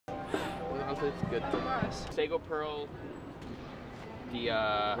it's good. Oh gosh. Sago pearl. The Wait,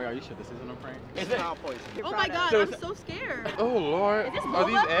 are you sure this isn't a prank? Is it? Oh my god, I'm so scared. Oh lord. Is this Are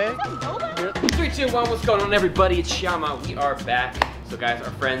these eggs? 3, 2, 1, what's going on everybody? It's Xiaomanyc. We are back. So guys,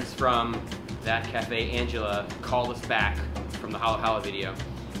 our friends from that cafe, Angela, called us back from the Hala Hala video.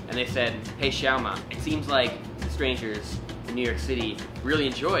 And they said, hey Xiaomanyc, it seems like the strangers in New York City really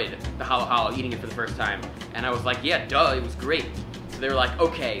enjoyed the Hala Hala, eating it for the first time. And I was like, yeah, duh, it was great. So they were like,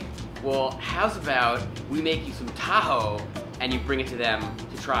 okay, well, how's about we make you some Taho and you bring it to them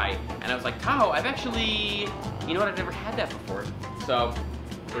to try. And I was like, Taho, I've actually, you know what, I've never had that before. So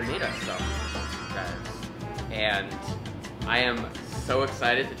they made us some, guys. And I am so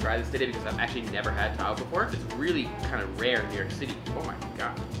excited to try this today because I've actually never had Taho before. It's really kind of rare in New York City. Oh my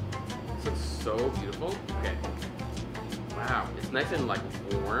god. This looks so beautiful. Okay. Wow, it's nice and like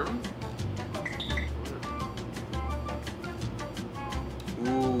warm.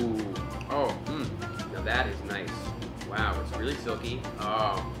 Ooh. Oh, now that is nice. Wow, it's really silky.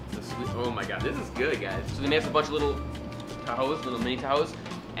 Oh, the sweet. Oh my god, this is good, guys. So they made us a bunch of little Tahos, little mini Tahos,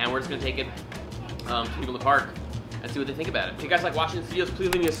 and we're just gonna take it to people in the park and see what they think about it. If you guys like watching these videos, please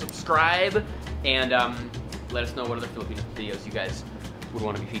leave me a subscribe and let us know what other Filipino videos you guys would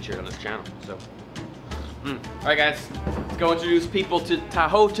want to be featured on this channel. So, all right, guys, let's go introduce people to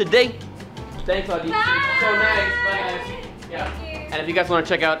Taho today. Thanks, Audie. So nice. Bye, guys. Yeah. And if you guys want to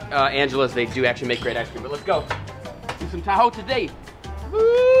check out Angela's, they do actually make great ice cream. But let's go. Do some Taho today.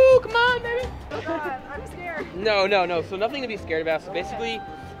 Woo! Come on, baby. Oh god, I'm scared. No. So nothing to be scared about. So basically,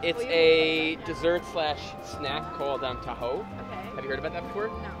 it's a dessert slash snack called Taho. Okay. Have you heard about that before?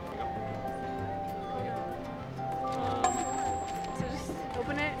 No. So just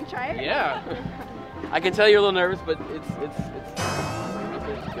open it and try it? Yeah. I can tell you're a little nervous, but it's good.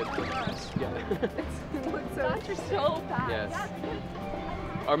 Oh gosh. Yeah. It looks so fast. Yes.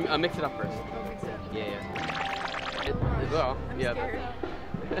 Or mix it up first. Oh, mix it up. Yeah. As well. I'm Yeah. scared.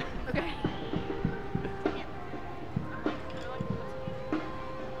 Okay.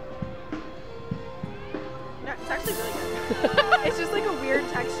 No, it's actually really good. It's just like a weird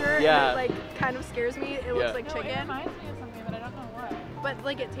texture. Yeah. And it like kind of scares me. It looks like chicken. It reminds me of something, but I don't know what. But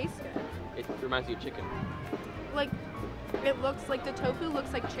like it tastes good. It reminds you of chicken. Like it looks like the tofu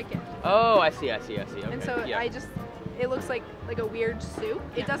looks like chicken. Oh, I see. Okay. And so yeah. it looks like a weird soup.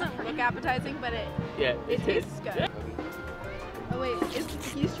 It doesn't look appetizing, but it tastes good. Yeah. Oh wait,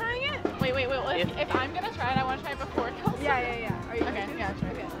 he's trying it? Wait. If I'm gonna try it, I want to try it before it comes. Yeah. Are you Okay, going to? yeah, sure.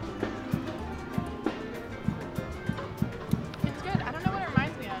 Okay. It's good. I don't know what it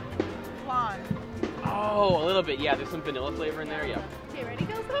reminds me of. Flan. Oh, a little bit. Yeah, there's some vanilla flavor in there. Yeah. Okay, ready,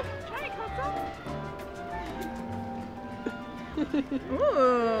 Kelso? Try it, Kelso.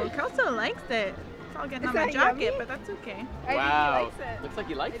 Ooh, Kelso likes it. It's all getting on my jacket, but that's okay. Wow. I think he likes it. Looks like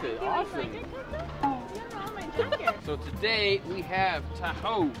he likes it. He Awesome. likes it, Kelso? It's getting on my jacket. So today we have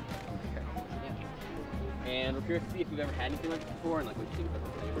Taho. And we're curious to see if you've ever had anything like this before and like what you think about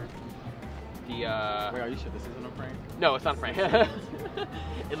the flavor. Wait, are you sure this isn't a prank? No, it's not Frank.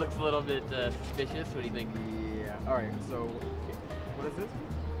 It looks a little bit suspicious. What do you think? Yeah. Alright, so what is this?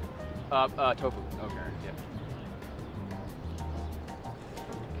 Tofu. Okay. Yeah.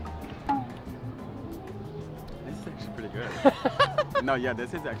 This is actually pretty good. No, yeah,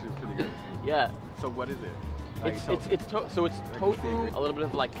 this is actually pretty good. Yeah. So what is it? It's tofu, a little bit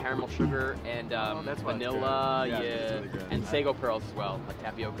of like caramel sugar and that's why it's vanilla, good. Yeah, it's really good. and sago pearls as well, like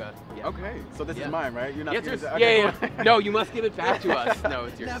tapioca. Yeah. Okay, so this Yeah. is mine, right? You're not Yes, gonna yours. say- okay, Yeah. cool. No, you must give it back to us. No,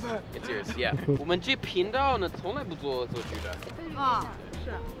 it's yours. Never. It's yours. Yeah. 我们这频道呢从来不做剧的。啊，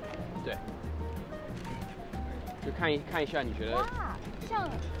是。对。就看一下，你觉得？哇，像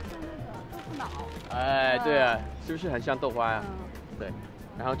那个豆腐脑。哎，对啊，是不是很像豆花呀？对。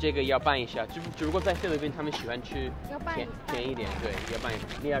然后这个要拌一下，只不过在菲律宾他们喜欢吃甜一点，对，要拌一下。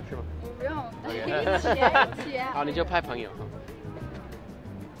你要吃吗？我不用， OK 一起。好，你就拍朋友。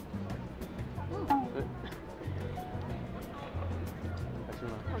好吃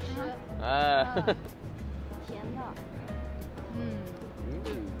吗？好吃。啊。甜的。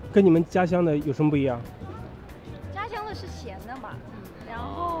跟你们家乡的有什么不一样？家乡的是咸的嘛，然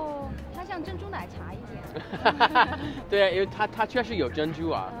后它像珍珠奶茶一点。对啊，因为它确实有珍珠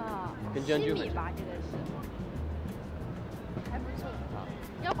啊，跟珍珠很像。吧，这个是。还不错。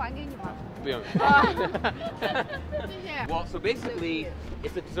要还给你吗？不用。谢谢。Well, so basically,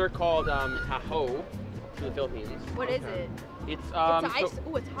 it's a dessert called Taho to the Philippines. What is it? It's It's ice.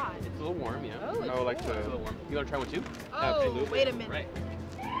 Oh, it's hot. It's a little warm, yeah. Oh, it's I would like cool. to. A little warm. You want to try one too? Oh, Absolutely. wait a minute. Right.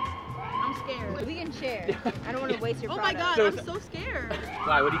 I'm scared. We can share. I don't want to waste your product. Oh my god, So I'm so scared.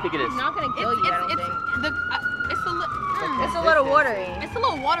 Why? What do you think it is? It's not gonna kill you. I don't think. It's the It's a little watery. It's a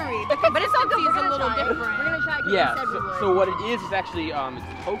little watery. But it's so good. It's a little different. We're gonna try it 'cause Yeah. you said we would. So what it is actually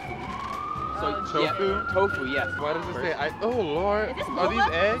it's tofu. So yeah, tofu. Yes. Why does it say? Oh Lord. Is this Are boba? these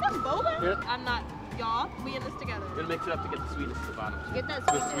eggs? Is this boba? Here. I'm not. Y'all, we in this together. We're gonna mix it up to get the sweetness at the bottom. Get that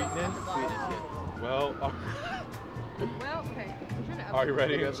The sweetness. sweetness? Sweetness, yeah. Well, Well, okay. I'm trying to are you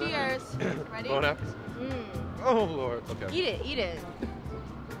ready? Cheers. Ready? Bon appetit. Oh Lord. Okay. Eat it, eat it.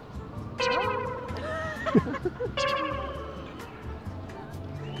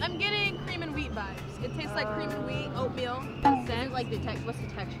 I'm getting cream and wheat vibes. It tastes like cream and wheat, oatmeal. Like what's the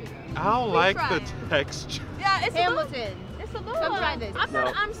texture though? I don't like try the it. texture. Yeah, it's a little. Hamilton. It's a little. Come try this.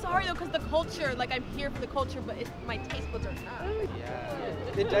 I'm sorry though, because the culture, like I'm here for the culture, but my taste buds are not.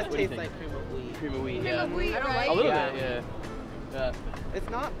 Yeah. It does What do you taste think? like cream of wheat. Cream of wheat. Cream Yeah. of wheat, I don't right? A little Yeah. bit. Yeah. It's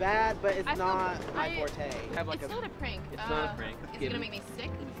not bad, but it's I feel- not my I- forte. Have like It's not a prank. It's not a prank. It's Give gonna it- make me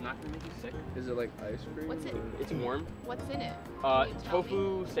sick. It's not gonna make you sick. Is it like ice cream? What's it? It's warm. What's in it? Can you tell me?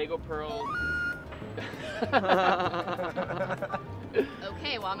 Tofu, sago pearl.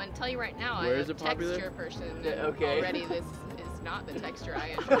 Okay, well I'm gonna tell you right now, Where I'm is a it popular? texture person. Yeah, And okay. already this is not the texture I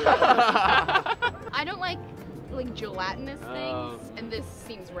enjoy. I don't like gelatinous Oh. things, and this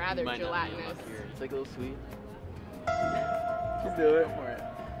seems rather Might not be gelatinous. enough here. It's like a little sweet. Just do it. Go for it.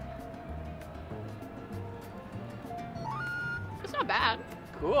 It's not bad.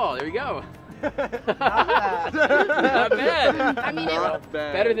 Cool. There we go. Not Not bad. I mean,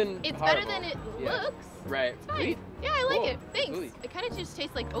 Better than. it's horrible. better than it Yeah. looks. Right. It's fine. Sweet. Yeah, I like Cool. it. Thanks. Sweet. It kind of just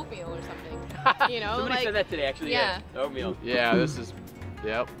tastes like oatmeal or something. You know, Somebody like said that today, actually. yeah. Oatmeal. Yeah, this is.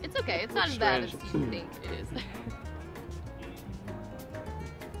 Yep. it's okay. It's not as bad as Strange. you think it is.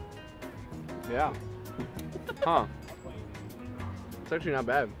 Yeah. Huh. It's actually not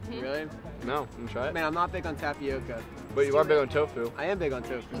bad. Really? No, you try it. Man, I'm not big on tapioca. But you are big on tofu. I am big on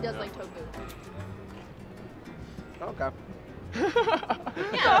tofu. He does like tofu. Okay.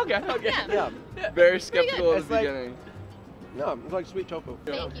 Yeah. Okay. Okay. Yeah. Very skeptical at It's the like- beginning. No, it's like sweet tofu.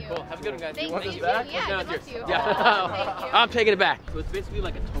 Thank you. Cool. Have a good one, guys. Thank you want you. this back? Yeah, No, I'd it's love yours. to. Yeah. Thank you. I'm taking it back. So it's basically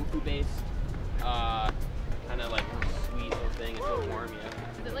like a tofu based, kind of like sweet little thing. It's a little warm,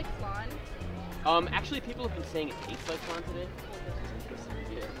 yeah. Is it like flan? Actually, people have been saying it tastes like flan today.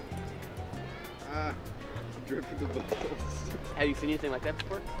 Yeah. Dripping the bubbles. Have you seen anything like that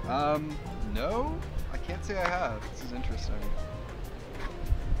before? No, I can't say I have. This is interesting.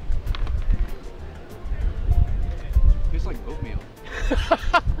 Tastes like oatmeal.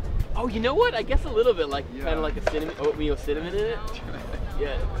 Oh, you know what? I guess a little bit, like Yeah. kind of like a cinnamon, oatmeal cinnamon in it.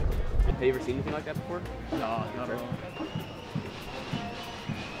 Yeah. Have you ever seen anything like that before? No, not at all.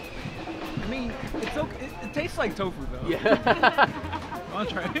 I mean, it's okay. It tastes like tofu though. Yeah. I'll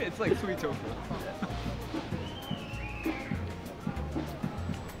try it. It's like sweet tofu.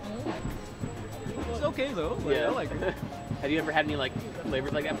 It's okay though. Like, Yeah. I like it. Have you ever had any like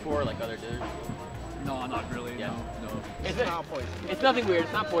flavors like that before, like other dinners? No, not really. Yeah. No, no. It's not poison. It's nothing weird.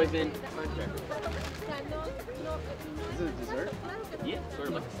 It's not poison. Is it a dessert? Yeah, sort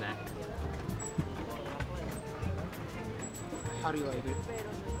of like a snack. How do you like it?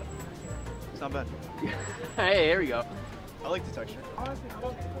 It's not bad. Hey, here we go. I like the texture. I don't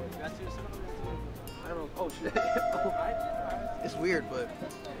know. Oh shit. It's weird, but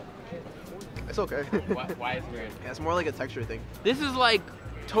it's okay. Why is it weird? Yeah, it's more like a texture thing. This is like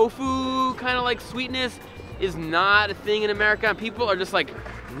tofu, kind of like sweetness is not a thing in America. And people are just like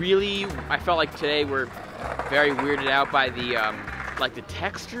really, I felt like today we're very weirded out by the like the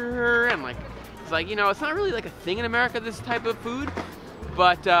texture and like, it's like, you know, it's not really like a thing in America, this type of food.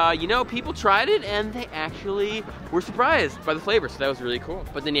 But, you know, people tried it and they actually were surprised by the flavor, so that was really cool.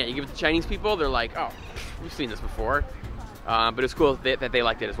 But then, yeah, you give it to Chinese people, they're like, oh, we've seen this before. But it's cool that they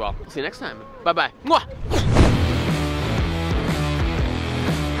liked it as well. See you next time. Bye-bye. Mwah!